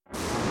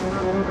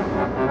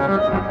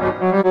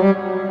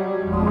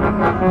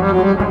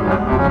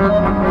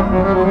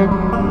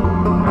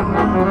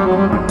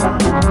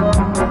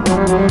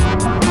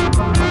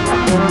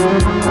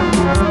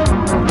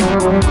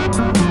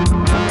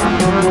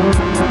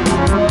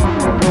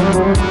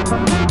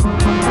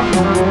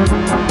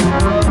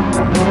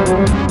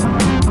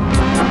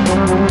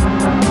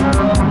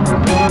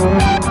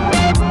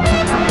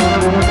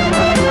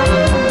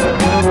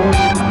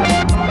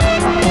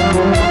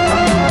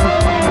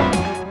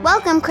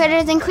Welcome,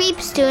 Critters and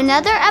Creeps, to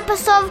another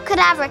episode of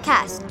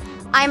Cadavercast.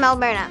 I'm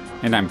Alberta.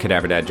 And I'm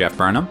Cadaver Dad Jeff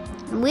Burnham.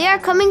 And we are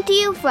coming to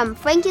you from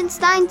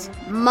Frankenstein's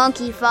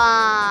Monkey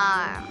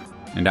Farm.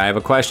 And I have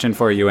a question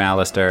for you,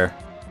 Alistair.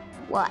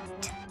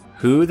 What?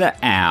 Who the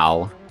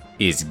owl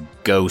is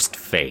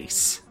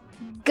Ghostface?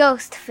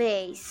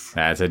 Ghostface.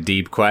 That's a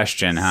deep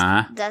question,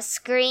 huh? The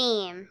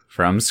Scream.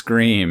 From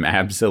Scream,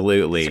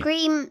 absolutely.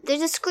 Scream.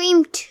 There's a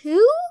Scream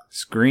 2?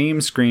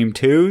 Scream, Scream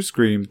 2,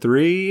 Scream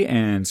 3,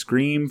 and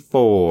Scream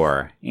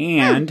 4.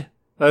 And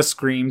a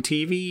Scream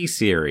TV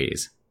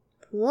series.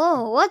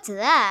 Whoa, what's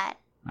that?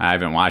 I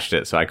haven't watched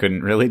it, so I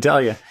couldn't really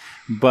tell you.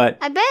 But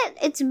I bet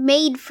it's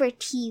made for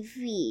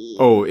TV.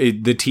 Oh,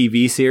 the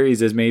TV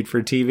series is made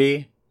for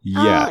TV?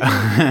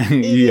 Yeah.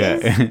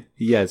 Yeah.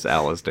 Yes,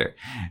 Alistair.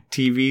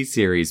 TV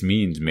series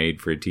means made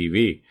for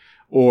TV.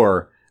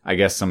 Or, I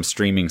guess, some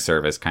streaming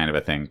service kind of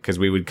a thing. Because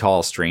we would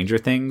call Stranger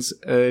Things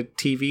a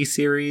TV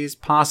series,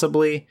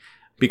 possibly.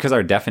 Because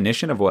our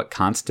definition of what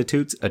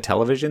constitutes a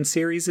television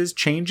series is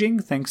changing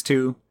thanks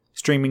to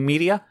streaming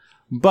media.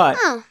 But,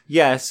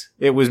 yes,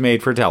 it was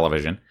made for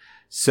television.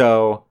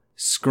 So,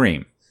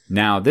 Scream.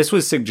 Now, this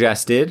was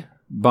suggested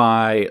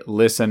by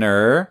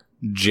listener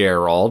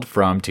Gerald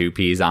from Two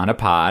Peas on a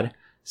Pod.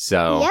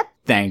 So,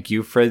 Thank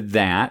you for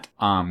that.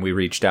 We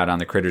reached out on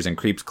the Critters and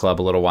Creeps Club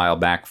a little while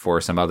back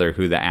for some other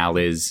Who the Owl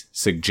Is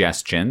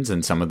suggestions,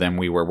 and some of them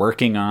we were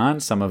working on,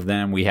 some of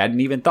them we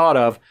hadn't even thought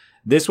of.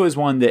 This was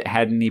one that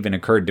hadn't even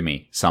occurred to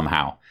me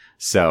somehow.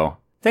 So,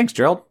 thanks,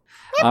 Gerald.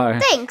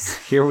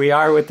 Thanks. Here we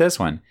are with this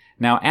one.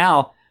 Now,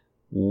 Al,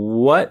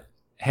 what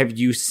have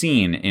you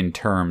seen in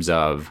terms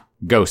of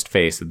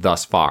Ghostface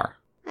thus far?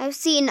 I've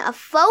seen a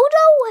photo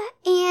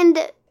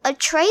and a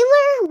trailer.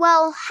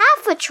 Well,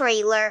 half a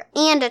trailer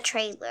and a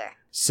trailer.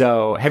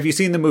 So, have you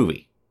seen the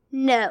movie?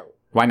 No.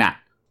 Why not?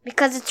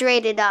 Because it's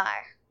rated R.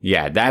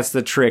 Yeah, that's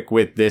the trick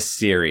with this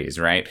series,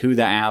 right? Who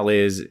the Owl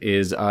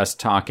is us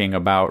talking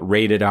about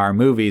rated R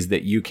movies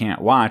that you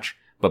can't watch,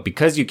 but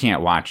because you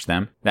can't watch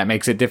them, that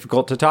makes it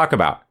difficult to talk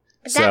about.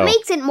 But that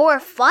makes it more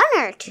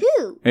funner,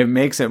 too. It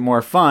makes it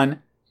more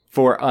fun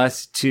for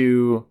us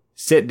to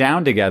sit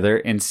down together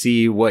and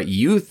see what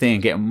you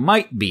think it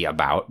might be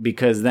about,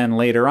 because then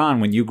later on,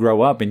 when you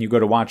grow up and you go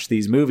to watch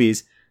these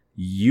movies,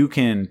 you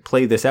can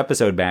play this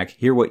episode back,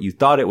 hear what you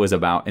thought it was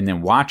about, and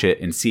then watch it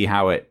and see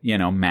how it,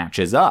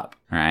 matches up,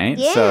 right?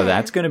 Yeah. So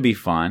that's going to be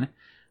fun.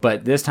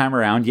 But this time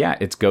around,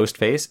 it's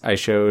Ghostface. I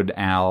showed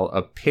Al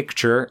a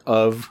picture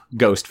of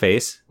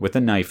Ghostface with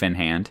a knife in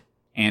hand,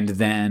 and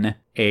then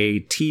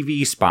a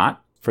TV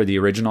spot for the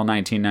original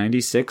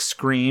 1996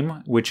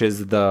 Scream, which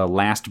is the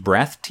Last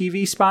Breath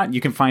TV spot.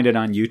 You can find it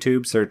on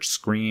YouTube. Search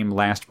Scream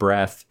Last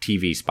Breath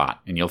TV spot,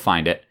 and you'll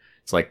find it.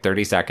 It's like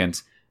 30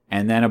 seconds.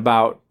 And then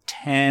about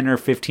 10 or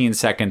 15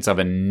 seconds of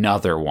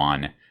another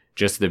one,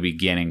 just the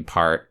beginning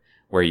part,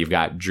 where you've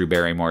got Drew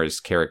Barrymore's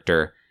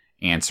character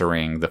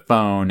answering the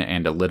phone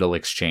and a little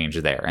exchange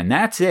there. And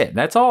that's it.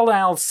 That's all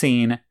Al's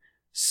seen.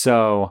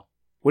 So,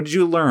 what did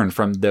you learn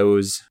from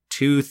those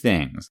two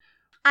things?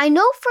 I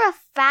know for a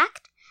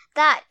fact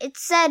that it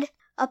said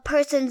a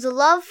person's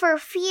love for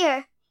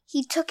fear,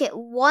 he took it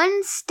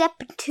one step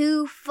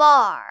too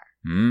far.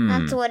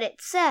 That's what it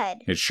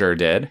said. It sure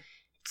did.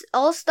 It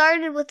all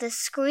started with a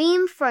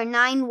scream for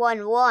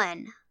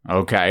 911.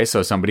 Okay,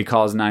 so somebody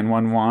calls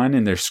 911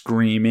 and they're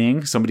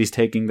screaming. Somebody's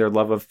taking their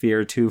love of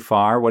fear too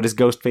far. What does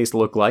Ghostface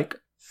look like?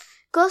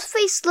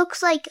 Ghostface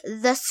looks like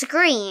the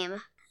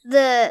Scream,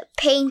 the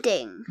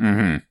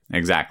painting.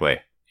 Exactly.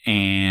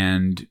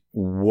 And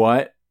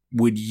what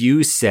would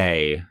you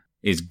say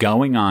is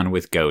going on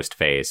with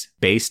Ghostface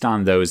based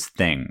on those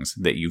things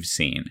that you've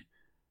seen?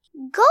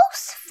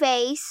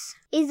 Ghostface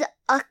is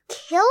a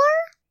killer.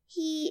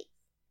 He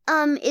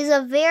is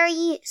a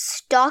very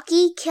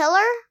stalky killer.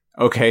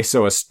 Okay,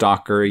 so a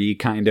stalkery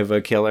kind of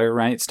a killer,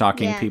 right?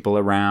 Stalking people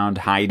around,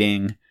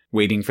 hiding,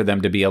 waiting for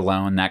them to be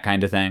alone, that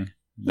kind of thing.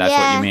 That's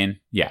what you mean?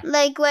 Yeah.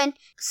 Like when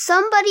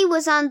somebody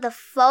was on the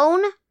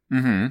phone,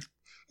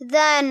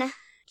 then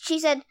she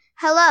said,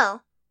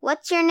 "Hello,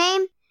 what's your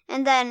name?"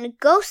 And then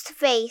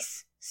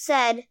Ghostface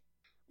said,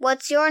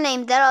 "What's your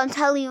name? Then I'll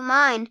tell you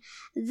mine."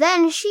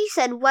 Then she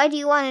said, "Why do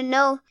you want to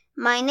know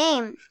my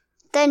name?"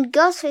 Then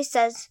Ghostface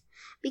says,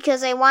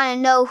 "Because I want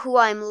to know who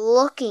I'm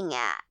looking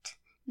at."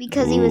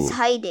 Because he was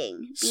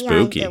hiding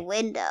behind the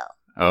window.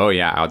 Oh,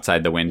 yeah,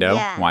 outside the window,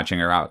 watching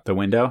her out the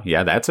window.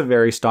 Yeah, that's a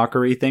very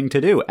stalkery thing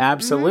to do.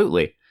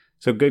 Absolutely.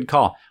 So good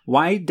call.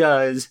 Why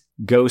does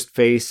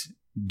Ghostface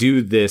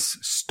do this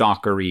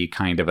stalkery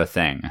kind of a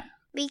thing?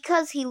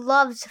 Because he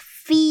loves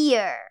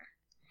fear.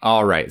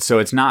 All right. So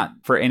it's not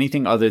for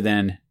anything other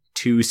than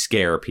to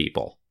scare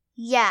people.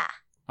 Yeah.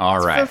 All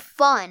right. For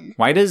fun.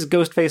 Why does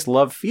Ghostface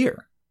love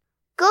fear?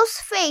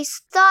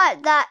 Ghostface thought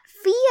that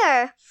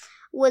fear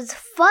was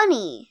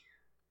funny.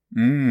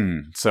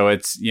 So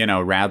it's,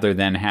 rather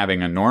than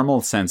having a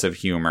normal sense of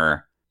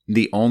humor,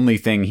 the only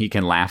thing he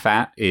can laugh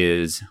at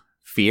is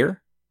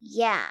fear?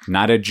 Yeah.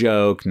 Not a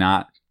joke,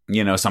 not,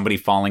 somebody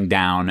falling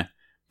down,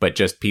 but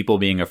just people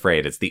being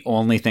afraid. It's the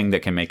only thing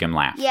that can make him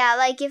laugh. Yeah,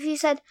 like if you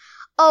said,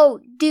 oh,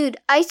 dude,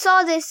 I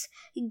saw this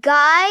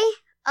guy,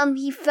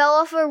 he fell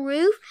off a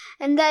roof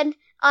and then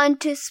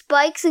onto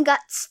spikes and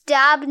got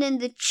stabbed in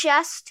the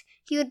chest,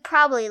 he would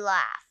probably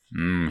laugh.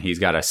 He's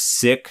got a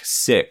sick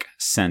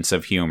sense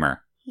of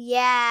humor.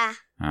 Yeah.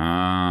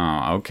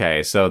 Oh,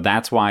 okay. So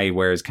that's why he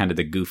wears kind of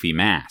the goofy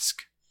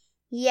mask.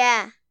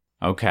 Yeah.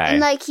 Okay.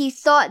 And he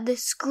thought the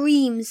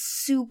scream's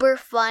super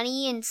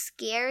funny and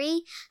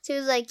scary. So he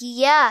was like,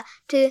 yeah,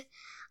 to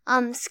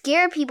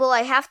scare people,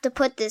 I have to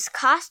put this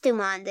costume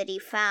on that he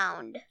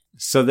found.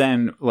 So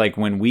then,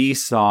 when we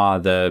saw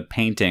the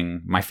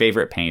painting, my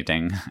favorite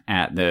painting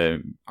at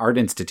the Art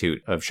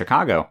Institute of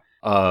Chicago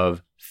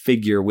of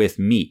Figure with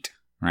Meat,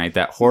 right?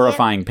 That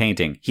horrifying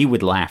painting, he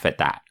would laugh at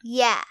that.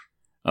 Yeah.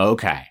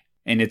 Okay.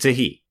 And it's a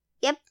he.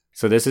 Yep.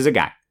 So this is a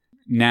guy.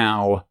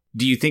 Now,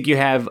 do you think you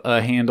have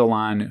a handle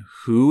on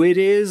who it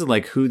is?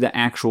 Who the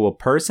actual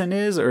person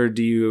is? Or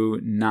do you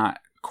not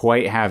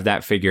quite have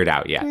that figured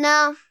out yet?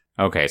 No.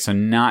 Okay, so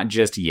not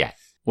just yet.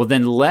 Well,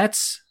 then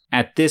let's,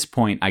 at this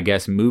point, I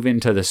guess, move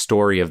into the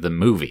story of the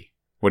movie.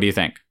 What do you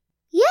think?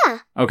 Yeah.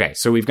 Okay,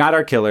 so we've got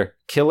our killer.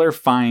 Killer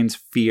finds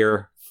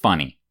fear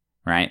funny,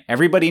 right?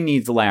 Everybody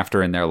needs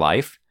laughter in their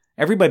life.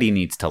 Everybody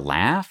needs to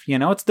laugh.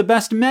 It's the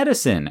best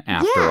medicine,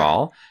 after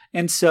all.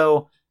 And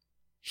so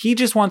he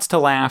just wants to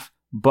laugh,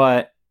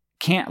 but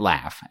can't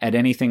laugh at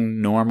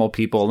anything normal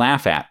people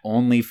laugh at,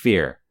 only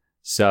fear.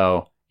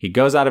 So he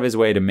goes out of his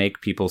way to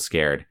make people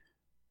scared.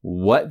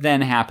 What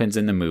then happens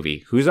in the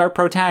movie? Who's our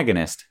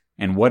protagonist?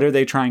 And what are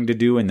they trying to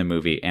do in the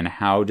movie? And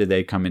how do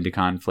they come into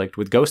conflict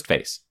with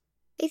Ghostface?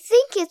 I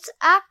think it's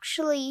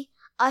actually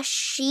a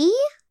she.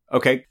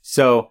 Okay,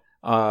 so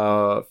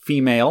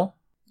female.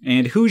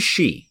 And who's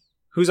she?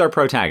 Who's our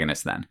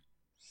protagonist then?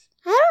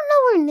 I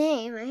don't know her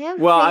name. I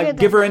haven't Well,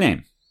 give her a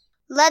name.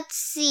 Let's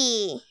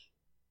see.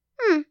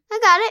 I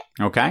got it.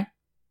 Okay.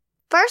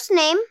 First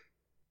name,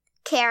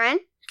 Karen.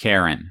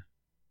 Karen.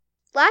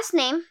 Last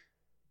name,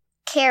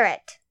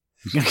 Carrot.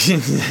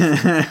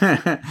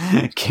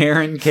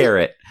 Karen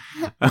Carrot.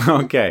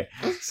 Okay.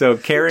 So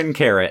Karen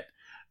Carrot,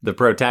 the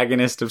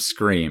protagonist of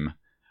Scream.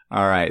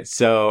 All right.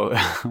 So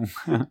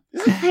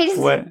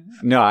what?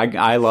 No,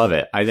 I love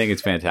it. I think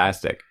it's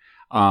fantastic.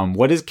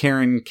 What does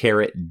Karen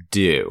Carrot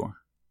do?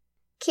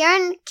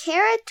 Karen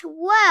Carrot,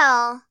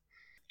 well,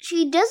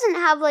 she doesn't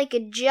have a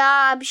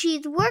job.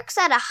 She works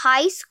at a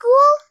high school.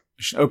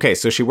 Okay,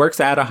 so she works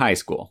at a high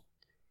school.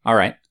 All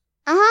right.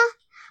 Uh-huh.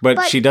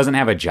 But she doesn't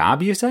have a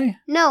job, you say?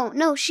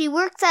 No, she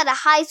works at a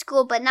high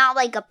school, but not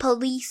a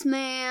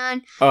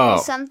policeman or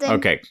something.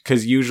 Okay,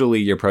 because usually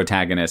your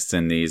protagonists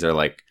in these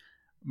are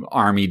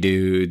army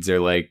dudes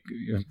or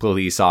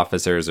police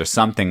officers or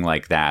something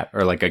like that,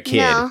 or a kid.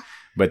 No.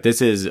 But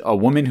this is a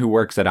woman who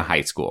works at a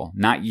high school,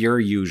 not your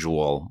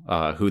usual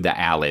who the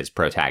Al is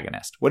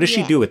protagonist. What does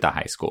she do at the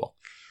high school?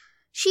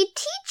 She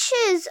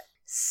teaches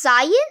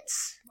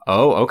science.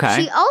 Oh,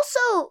 okay. She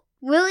also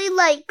really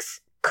likes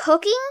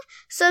cooking,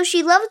 so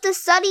she loves to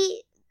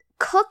study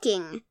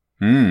cooking.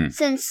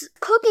 Since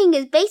cooking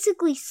is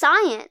basically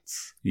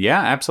science. Yeah,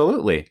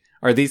 absolutely.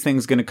 Are these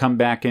things going to come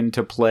back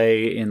into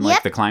play in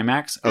the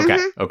climax? Okay,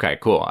 Okay,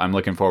 cool. I'm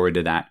looking forward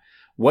to that.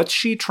 What's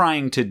she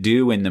trying to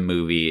do in the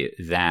movie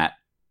that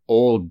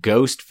old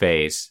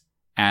Ghostface,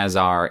 as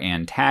our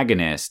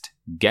antagonist,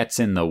 gets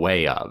in the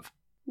way of?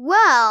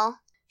 Well,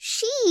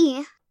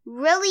 she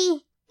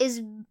really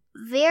is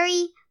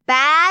very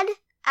bad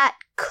at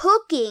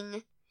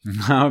cooking.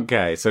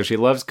 Okay, so she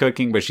loves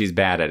cooking, but she's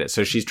bad at it.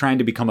 So she's trying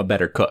to become a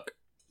better cook.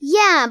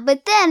 Yeah,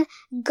 but then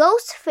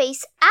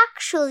Ghostface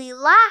actually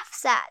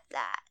laughs at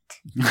that.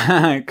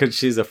 Because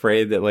she's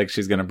afraid that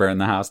she's going to burn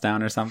the house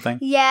down or something?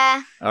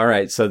 Yeah. All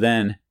right, so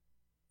then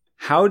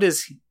how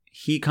does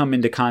he come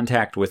into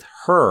contact with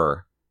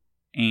her?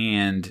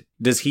 And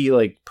does he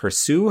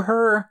pursue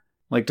her?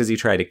 Does he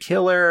try to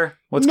kill her?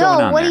 What's going on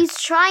No, what there? he's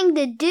trying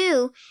to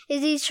do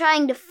is he's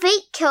trying to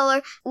fake kill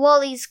her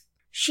while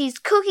she's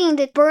cooking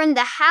to burn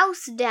the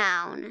house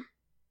down.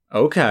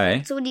 Okay.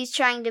 That's what he's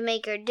trying to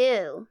make her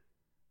do.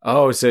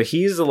 Oh, so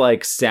he's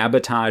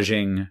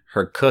sabotaging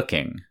her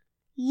cooking.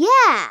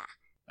 Yeah.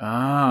 Oh,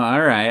 all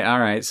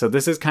right. So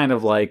this is kind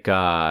of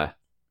I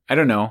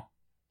don't know.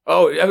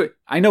 Oh,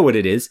 I know what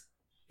it is.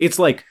 It's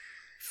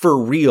for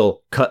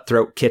real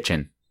Cutthroat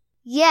Kitchen.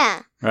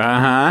 Yeah.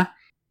 Uh-huh.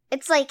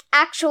 It's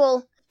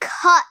actual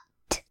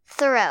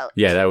cutthroat.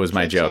 Yeah, that was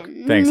my joke.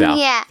 Thanks, Al.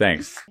 Yeah.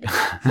 Thanks.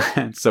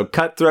 So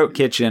Cutthroat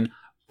Kitchen,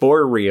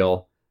 for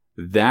real.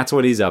 That's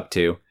what he's up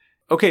to.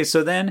 Okay,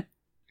 so then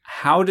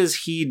how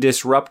does he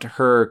disrupt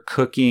her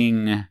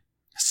cooking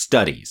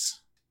studies?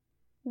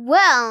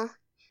 Well,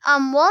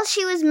 while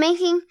she was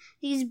making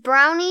these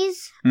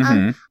brownies,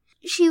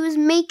 she was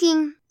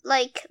making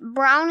like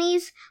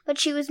brownies, but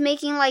she was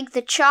making like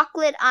the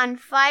chocolate on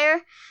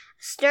fire,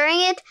 stirring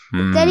it.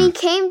 Then he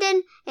came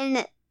in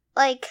and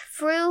like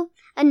threw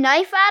a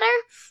knife at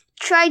her,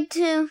 tried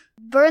to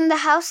burn the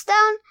house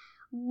down.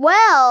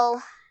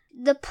 Well,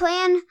 the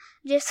plan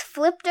just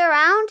flipped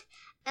around,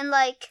 and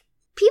like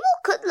people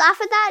could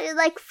laugh at that. It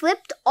like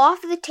flipped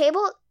off the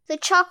table. The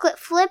chocolate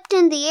flipped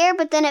in the air,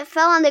 but then it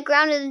fell on the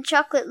ground and the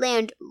chocolate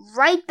landed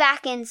right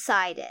back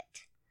inside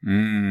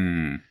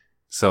it.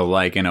 So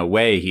like in a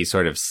way, he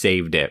sort of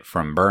saved it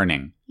from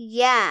burning.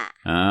 Yeah.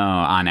 Oh,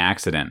 on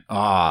accident.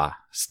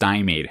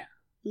 Stymied.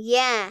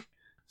 Yeah.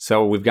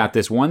 So we've got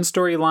this one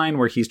storyline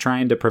where he's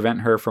trying to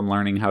prevent her from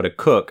learning how to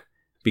cook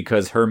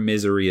because her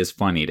misery is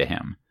funny to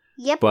him.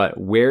 Yep. But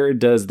where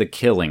does the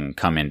killing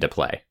come into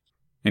play?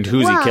 And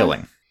who's he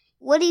killing?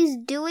 What he's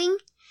doing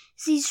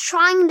is he's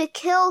trying to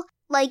kill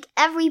like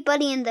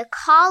everybody in the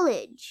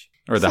college.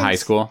 Or the high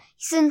school?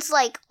 Since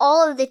like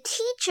all of the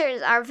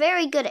teachers are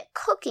very good at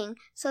cooking,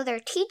 so they're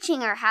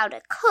teaching her how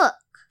to cook.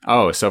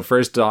 Oh, so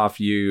first off,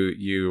 you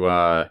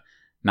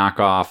knock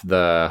off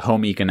the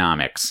home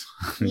economics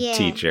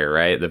teacher,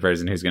 right? The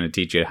person who's going to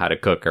teach you how to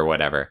cook or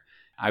whatever.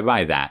 I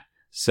buy that.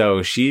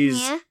 So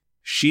she's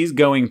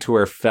going to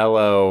her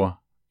fellow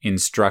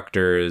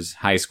instructors,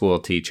 high school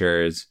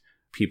teachers,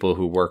 people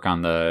who work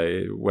on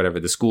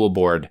the school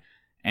board,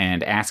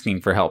 and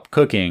asking for help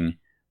cooking.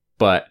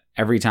 But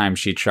every time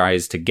she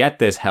tries to get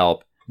this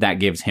help, that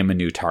gives him a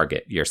new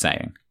target, you're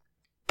saying?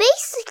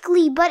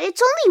 Basically, but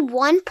it's only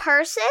one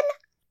person.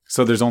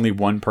 So there's only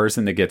one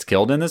person that gets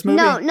killed in this movie?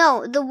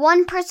 No, the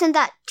one person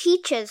that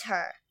teaches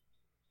her.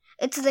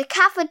 It's the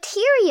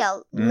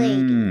cafeteria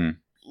lady.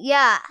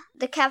 Yeah,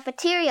 the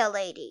cafeteria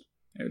lady.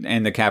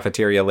 And the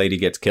cafeteria lady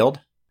gets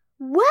killed?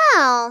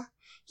 Well,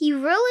 he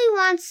really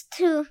wants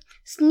to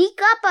sneak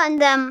up on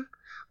them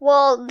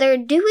while they're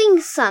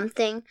doing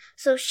something,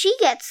 so she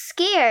gets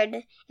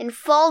scared and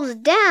falls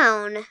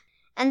down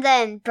and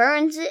then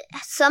burns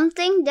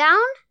something down.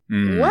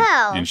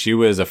 Well, and she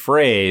was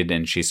afraid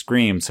and she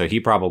screamed, so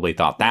he probably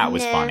thought that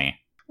was funny.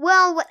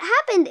 Well, what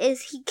happened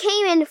is he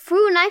came in,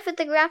 threw a knife at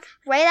the ground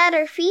right at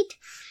her feet,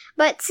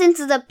 but since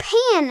the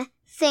pan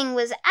thing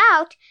was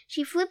out,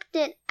 she flipped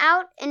it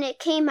out and it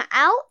came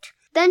out.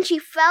 Then she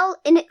fell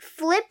and it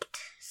flipped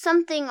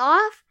something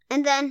off,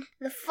 and then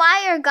the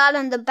fire got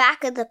on the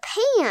back of the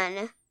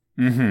pan.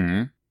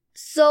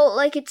 So,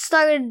 like, it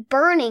started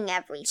burning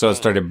everything. So it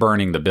started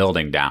burning the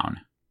building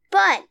down.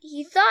 But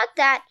he thought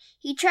that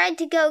he tried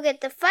to go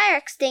get the fire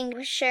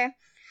extinguisher,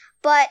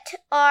 but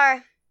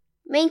our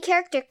main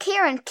character,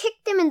 Karen,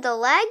 kicked him in the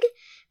leg,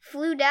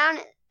 flew down,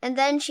 and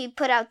then she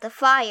put out the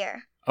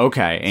fire.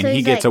 Okay, and so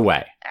he gets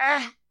away.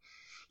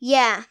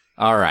 Yeah.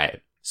 All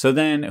right. So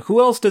then, who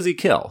else does he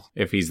kill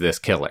if he's this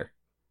killer?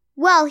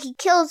 Well, he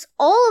kills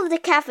all of the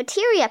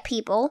cafeteria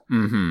people.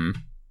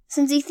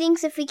 Since he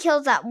thinks if he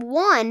kills that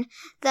one,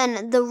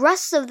 then the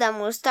rest of them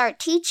will start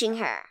teaching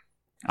her.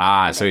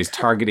 So he's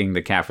targeting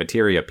the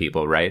cafeteria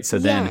people, right? So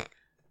then,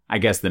 I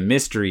guess the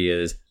mystery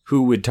is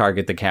who would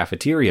target the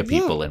cafeteria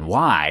people and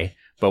why.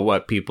 But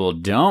what people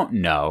don't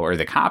know, or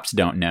the cops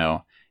don't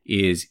know,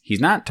 is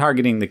he's not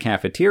targeting the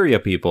cafeteria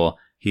people.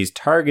 He's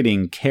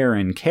targeting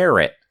Karen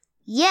Carrot.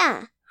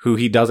 Yeah. Who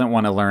he doesn't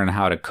want to learn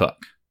how to cook.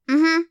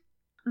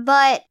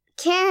 But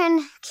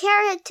Karen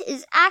Carrot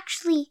is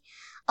actually...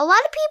 A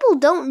lot of people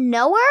don't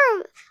know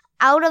her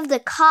out of the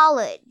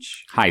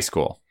college. High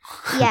school.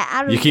 Yeah,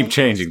 out of You keep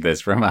changing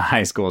this from a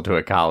high school to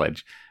a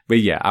college. But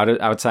yeah,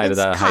 outside of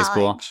the high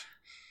school.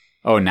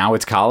 Oh, now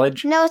it's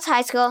college? No, it's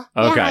high school.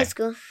 Okay. Yeah, high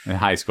school.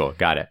 High school,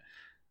 got it.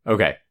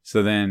 Okay,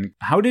 so then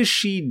how does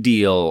she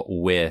deal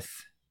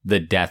with the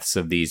deaths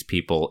of these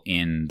people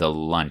in the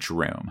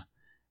lunchroom?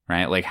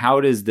 Right? Like,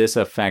 how does this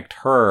affect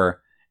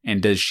her,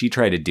 and does she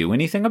try to do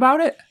anything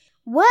about it?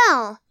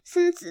 Well,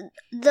 since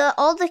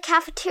all the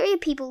cafeteria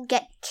people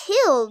get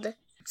killed,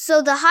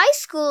 so the high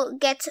school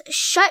gets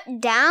shut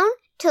down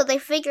till they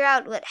figure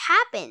out what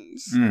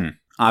happens.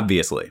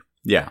 Obviously,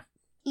 yeah.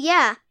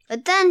 Yeah,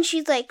 but then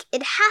she's like,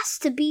 it has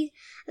to be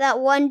that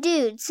one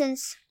dude,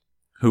 since...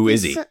 Who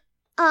is he?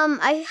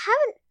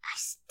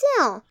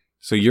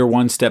 So you're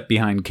one step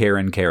behind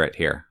Karen Carrot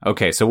here.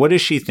 Okay, so what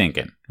is she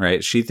thinking,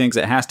 right? She thinks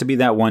it has to be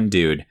that one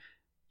dude.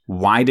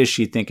 Why does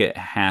she think it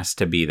has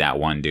to be that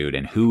one dude,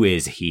 and who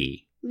is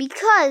he?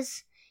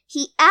 Because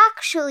he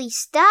actually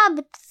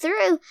stabbed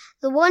through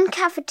the one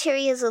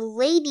cafeteria's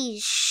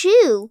lady's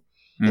shoe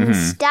and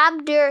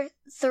stabbed her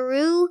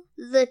through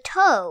the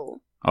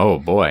toe. Oh,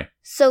 boy.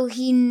 So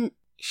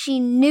she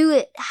knew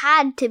it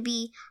had to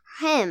be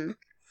him.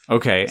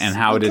 Okay, and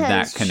how did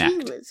that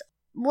connect?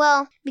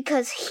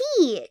 Because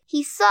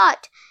he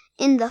thought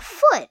in the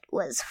foot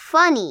was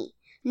funny.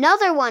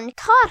 Another one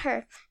taught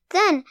her.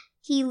 Then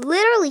he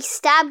literally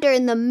stabbed her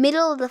in the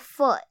middle of the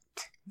foot.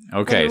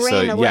 Okay,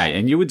 so yeah,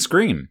 and you would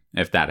scream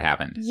if that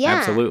happened. Yeah.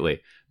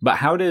 Absolutely. But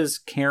how does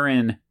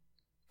Karen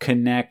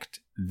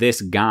connect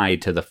this guy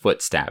to the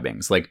foot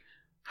stabbings? Like,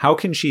 how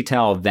can she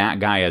tell that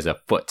guy is a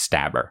foot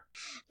stabber?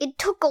 it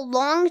took a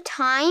long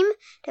time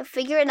to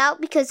figure it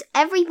out because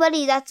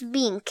everybody that's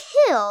being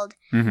killed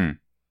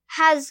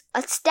has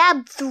a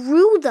stab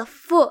through the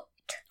foot.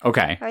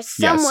 Okay. Or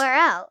somewhere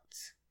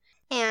else.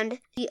 And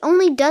he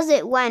only does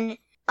it when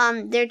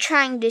they're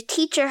trying to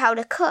teach her how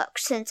to cook,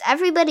 since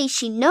everybody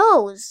she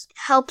knows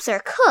helps her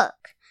cook.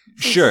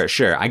 Sure.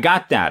 I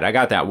got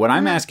that. What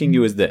I'm asking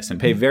you is this, and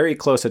pay very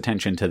close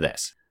attention to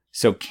this.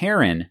 So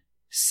Karen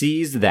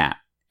sees that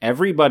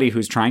everybody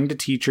who's trying to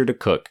teach her to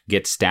cook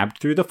gets stabbed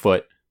through the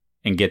foot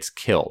and gets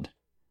killed.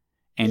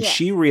 And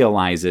she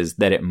realizes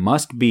that it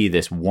must be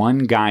this one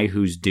guy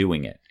who's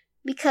doing it.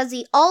 Because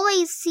he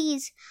always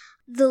sees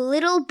the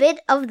little bit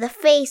of the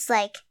face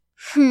like,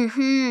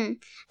 and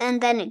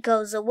then it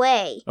goes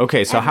away.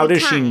 Okay, so how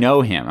does she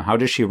know him? How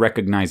does she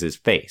recognize his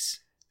face?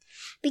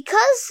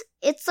 Because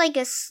it's like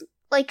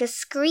a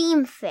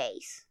Scream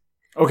face.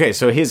 Okay,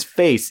 so his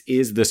face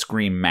is the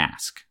Scream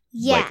mask.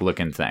 Yeah. Like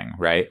looking thing,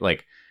 right?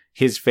 Like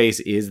his face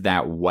is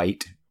that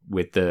white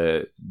with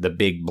the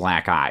big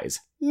black eyes.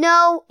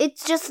 No,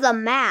 it's just the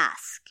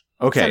mask.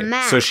 Okay,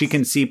 so she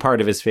can see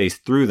part of his face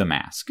through the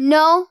mask.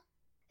 No.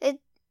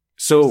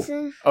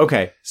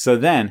 Okay, so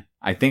then,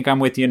 I think I'm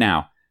with you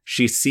now.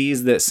 She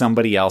sees that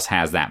somebody else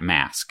has that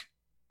mask.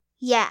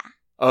 Yeah.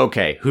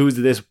 Okay, who's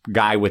this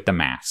guy with the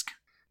mask?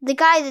 The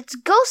guy that's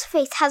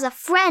Ghostface has a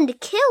friend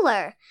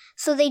killer,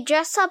 so they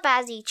dress up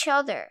as each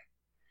other.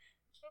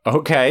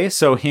 Okay,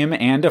 so him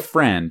and a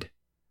friend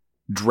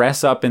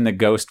dress up in the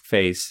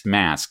Ghostface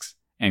masks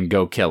and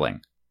go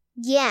killing.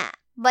 Yeah,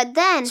 but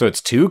then... So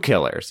it's two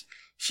killers.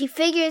 She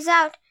figures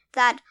out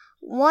that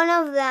one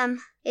of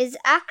them is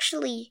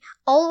actually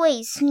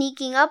always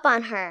sneaking up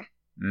on her.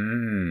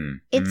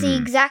 It's the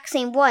exact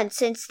same one,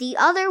 since the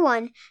other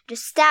one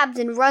just stabs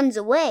and runs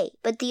away,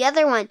 but the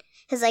other one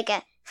is like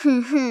a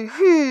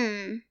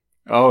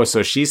Oh,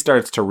 so she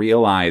starts to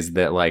realize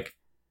that like,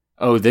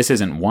 oh, this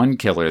isn't one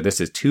killer, this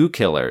is two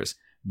killers,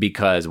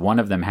 because one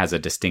of them has a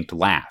distinct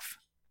laugh.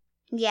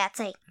 Yeah, it's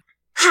like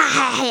ha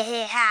ha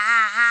ha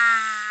ha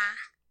ha.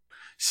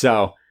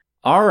 So,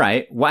 all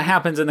right, what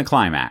happens in the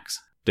climax?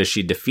 Does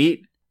she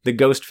defeat the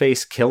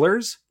Ghostface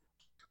killers?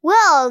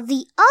 Well,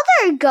 the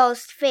other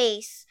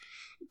Ghostface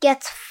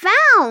gets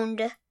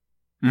found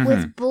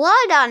with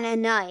blood on a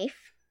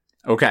knife.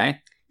 Okay.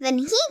 Then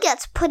he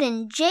gets put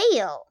in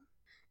jail.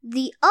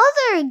 The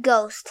other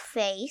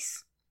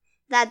Ghostface,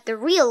 the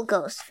real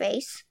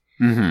Ghostface,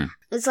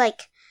 is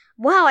like,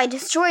 wow, I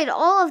destroyed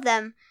all of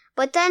them.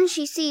 But then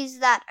she sees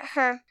that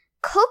her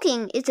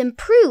cooking is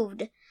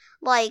improved,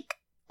 like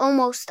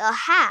almost a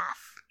half.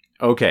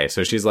 Okay,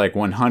 so she's like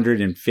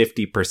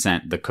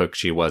 150% the cook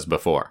she was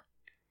before.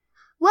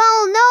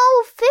 Well,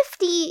 no,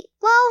 75%?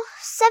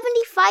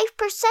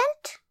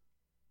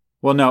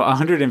 Well, no,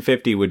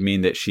 150 would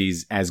mean that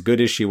she's as good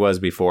as she was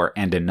before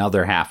and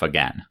another half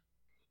again.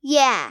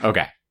 Yeah.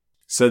 Okay.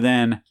 So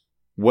then,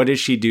 what does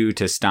she do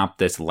to stop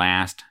this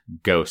last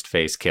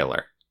Ghostface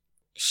killer?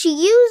 She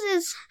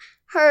uses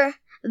her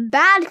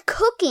bad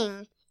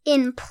cooking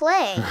in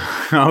play.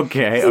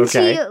 Okay.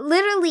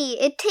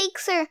 It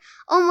takes her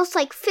almost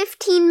like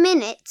 15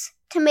 minutes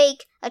to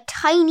make a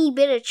tiny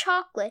bit of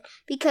chocolate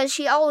because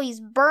she always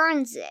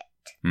burns it.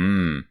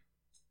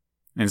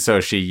 And so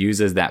she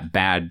uses that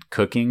bad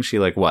cooking. She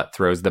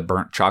throws the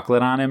burnt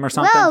chocolate on him or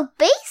something? Well,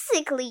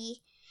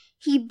 basically,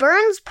 he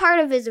burns part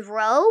of his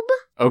robe.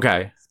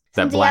 Okay.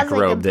 That black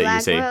robe that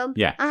you see. Robe.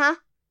 Yeah.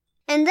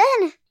 And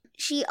then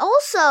she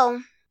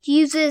also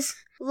uses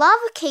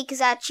lava cakes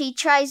that she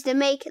tries to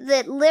make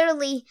that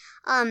literally,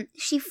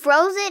 she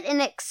froze it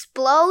and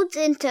explodes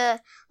into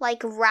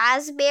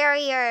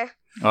raspberry or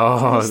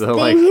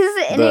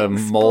the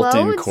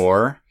molten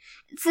core.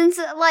 Since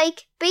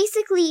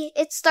basically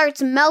it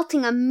starts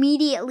melting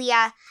immediately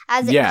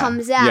as it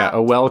comes out. Yeah,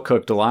 a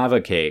well-cooked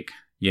lava cake,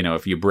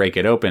 if you break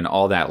it open,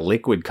 all that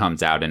liquid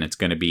comes out and it's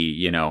going to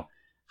be,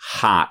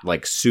 hot,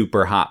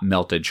 super hot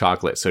melted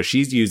chocolate. So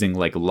she's using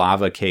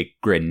lava cake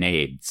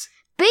grenades.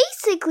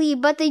 Basically,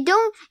 but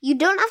you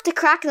don't have to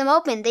crack them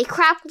open. They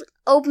crack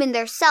open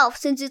themselves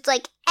since it's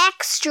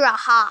extra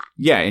hot.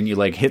 Yeah, and you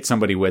hit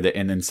somebody with it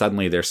and then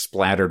suddenly they're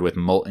splattered with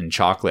molten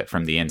chocolate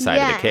from the inside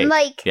of the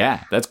cake.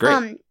 Yeah, that's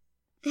great.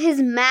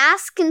 His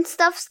mask and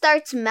stuff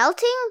starts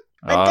melting,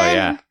 but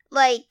then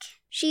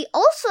she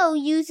also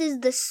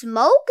uses the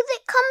smoke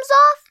that comes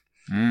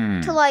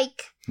off to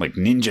like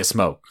ninja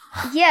smoke.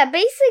 Yeah,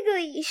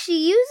 basically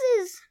she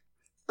uses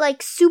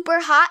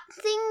super hot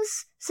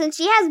things since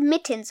she has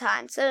mittens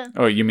on. So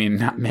oh, you mean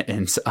not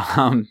mittens,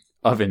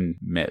 oven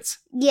mitts.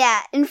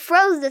 Yeah, and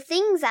throws the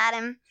things at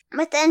him.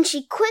 But then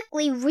she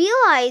quickly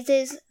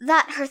realizes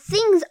that her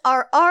things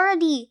are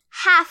already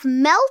half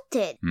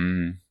melted.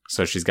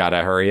 So she's got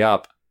to hurry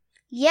up.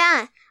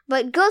 Yeah,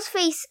 but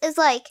Ghostface is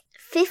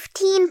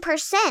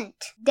 15%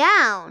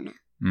 down.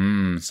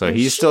 So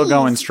he's still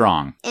going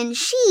strong. And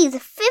she's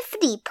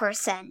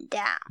 50%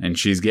 down. And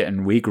she's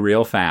getting weak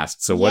real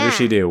fast. So what does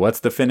she do? What's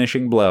the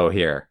finishing blow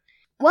here?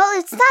 Well,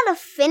 it's not a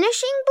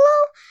finishing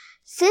blow.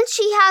 Since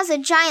she has a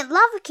giant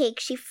lava cake,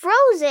 she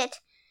froze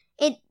it.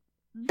 It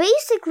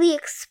basically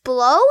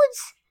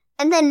explodes.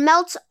 and then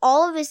melts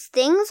all of his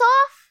things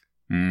off.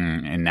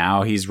 And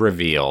now he's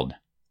revealed.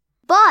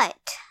 But,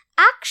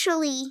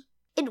 actually,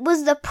 it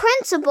was the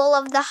principal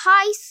of the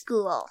high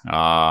school.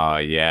 Oh,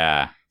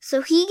 yeah.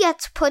 So he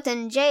gets put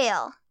in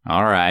jail.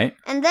 All right.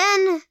 And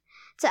then,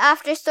 to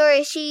after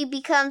story, she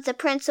becomes the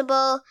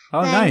principal.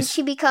 Oh, then nice.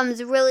 She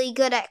becomes really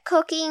good at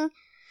cooking.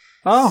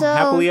 Oh, So-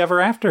 happily ever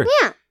after.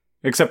 Yeah.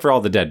 Except for all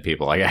the dead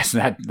people, I guess.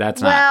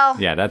 That's Well- not...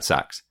 Yeah, that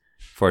sucks.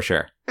 For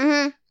sure.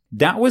 Mm-hmm.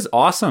 That was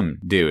awesome,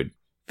 dude.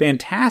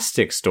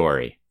 Fantastic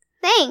story.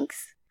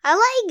 Thanks. I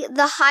like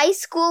the high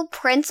school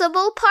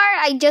principal part.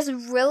 I just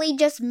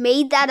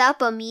made that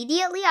up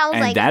immediately. I was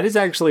And like, that is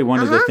actually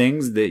one of the Uh-huh.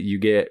 things that you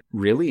get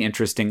really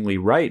interestingly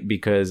right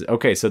because,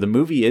 okay, so the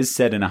movie is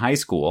set in a high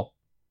school.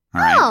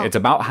 All right. Oh. It's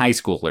about high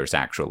schoolers,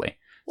 actually.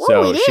 Whoa,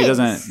 So it she is.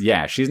 doesn't,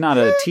 yeah, she's not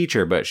a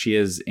teacher, but she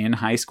is in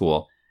high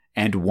school.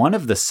 And one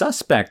of the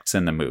suspects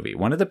in the movie,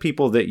 one of the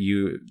people that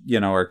you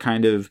know, are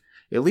kind of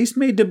at least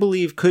made to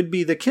believe could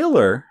be the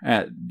killer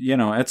at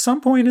some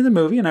point in the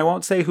movie, and I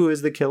won't say who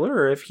is the killer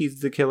or if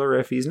he's the killer or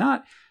if he's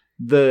not,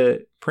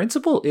 the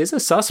principal is a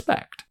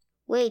suspect.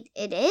 wait,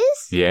 it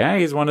is? Yeah,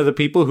 he's one of the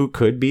people who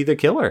could be the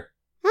killer.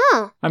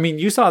 Oh, I mean,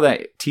 you saw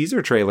that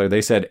teaser trailer,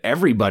 they said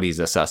everybody's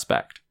a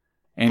suspect.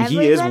 And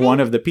he is Everybody? one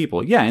of the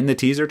people. Yeah, in the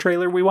teaser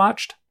trailer we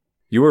watched.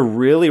 You were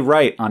really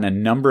right on a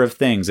number of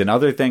things and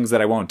other things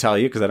that I won't tell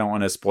you because I don't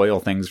want to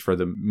spoil things for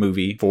the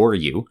movie for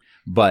you.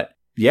 But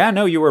yeah,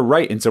 no, you were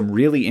right in some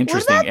really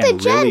interesting about the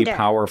and really gender?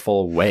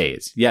 powerful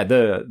ways. Yeah,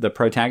 the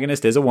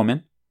protagonist is a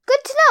woman. good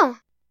to know.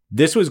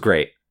 This was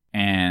great.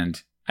 And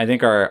I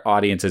think our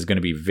audience is going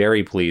to be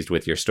very pleased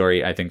with your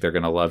story. I think they're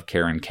going to love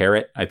Karen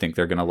Carrot. I think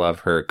they're going to love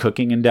her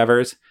cooking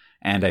endeavors.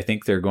 And I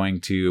think they're going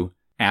to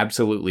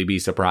absolutely be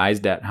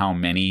surprised at how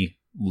many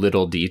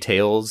little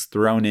details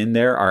thrown in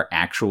there are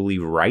actually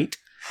right.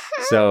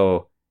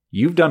 So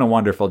you've done a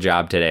wonderful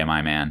job today,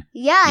 my man.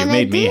 Yeah, You've and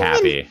made I me didn't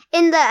happy. even,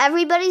 in the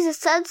everybody's a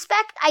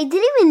suspect, I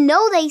didn't even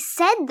know they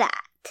said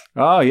that.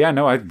 Oh, yeah,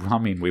 no, I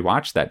mean, we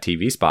watched that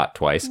TV spot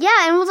twice. Yeah,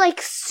 and it was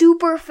like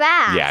super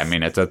fast. Yeah, I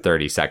mean, it's a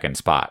 30-second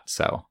spot,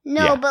 so.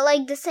 No, yeah, but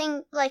like the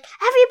thing, like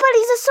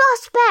everybody's a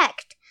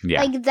suspect.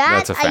 yeah, like that,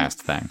 that's a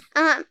fast thing.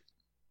 Uh,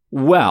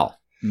 Well,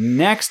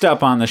 next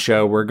up on the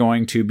show, we're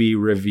going to be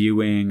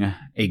reviewing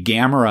a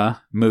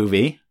Gamera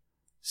movie.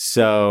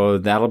 So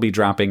that'll be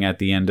dropping at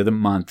the end of the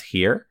month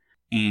here.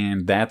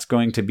 And that's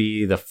going to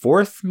be the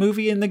fourth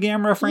movie in the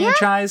Gamera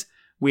franchise.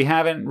 We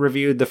haven't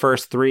reviewed the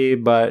first three,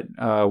 but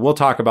we'll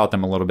talk about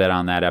them a little bit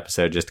on that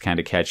episode just to kind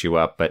of catch you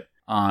up. But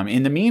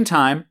in the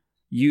meantime,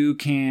 you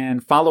can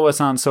follow us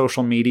on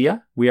social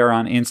media. We are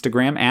on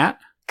Instagram at,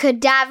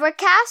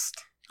 Cadavercast,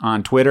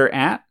 on Twitter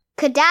at,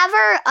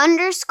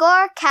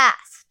 Cadaver_cast,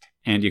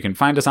 and you can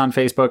find us on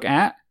Facebook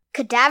at,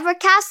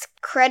 Cadavercast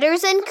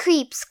Critters and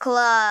Creeps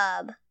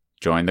Club,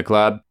 join the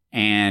club.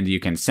 And you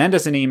can send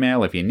us an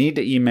email if you need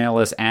to email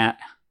us at,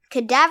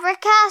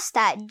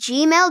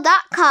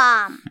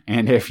 Cadavercast@gmail.com.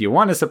 and if you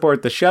want to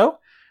support the show,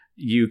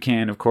 you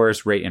can, of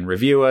course, rate and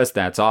review us.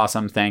 That's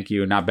awesome. Thank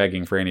you. Not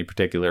begging for any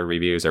particular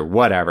reviews or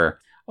whatever.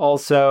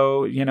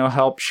 Also,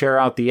 help share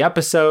out the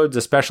episodes,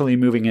 especially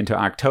moving into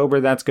October.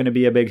 That's going to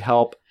be a big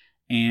help.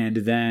 And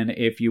then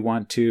if you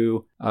want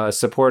to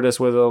support us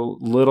with a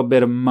little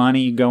bit of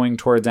money going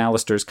towards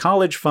Alistair's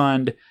college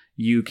fund,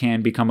 you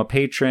can become a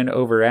patron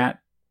over at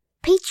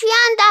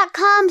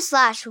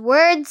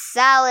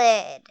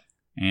Patreon.com/wordsalad.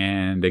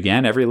 And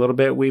again, every little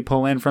bit we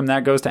pull in from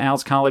that goes to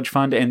Al's College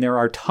Fund, and there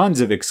are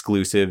tons of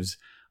exclusives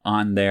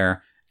on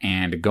there,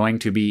 and going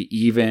to be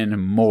even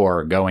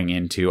more going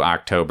into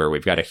October.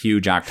 We've got a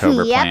huge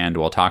October Yep. planned.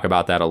 We'll talk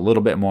about that a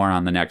little bit more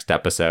on the next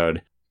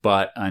episode.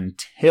 But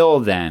until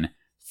then,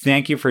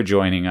 thank you for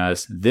joining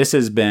us. This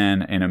has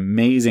been an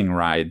amazing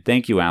ride.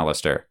 Thank you,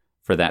 Alistair,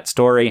 for that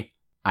story.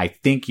 I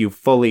think you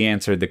fully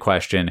answered the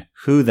question,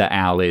 who the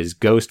Al is,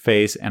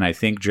 Ghostface, and I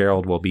think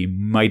Gerald will be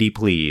mighty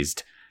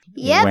pleased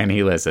Yep. when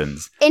he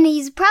listens. And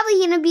he's probably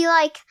going to be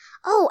like,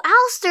 oh,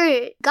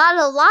 Alistair got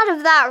a lot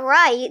of that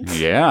right.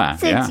 Yeah,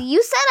 Since yeah.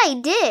 you said I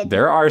did.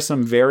 There are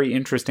some very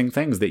interesting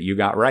things that you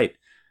got right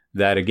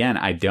that, again,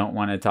 I don't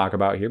want to talk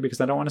about here because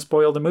I don't want to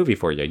spoil the movie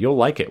for you. You'll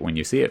like it when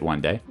you see it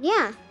one day.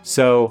 Yeah.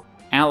 So,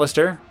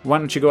 Alistair, why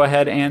don't you go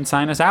ahead and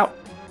sign us out?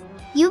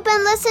 You've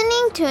been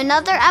listening to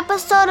another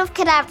episode of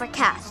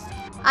Cadavercast.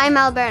 I'm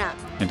Al Burnham.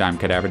 And I'm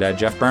Cadaver Dad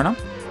Jeff Burnham.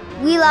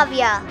 We love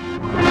ya.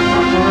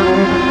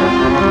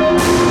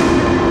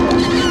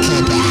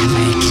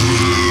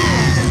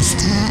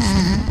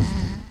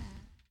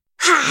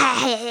 Ha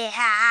ha ha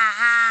ha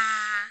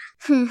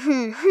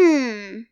ha.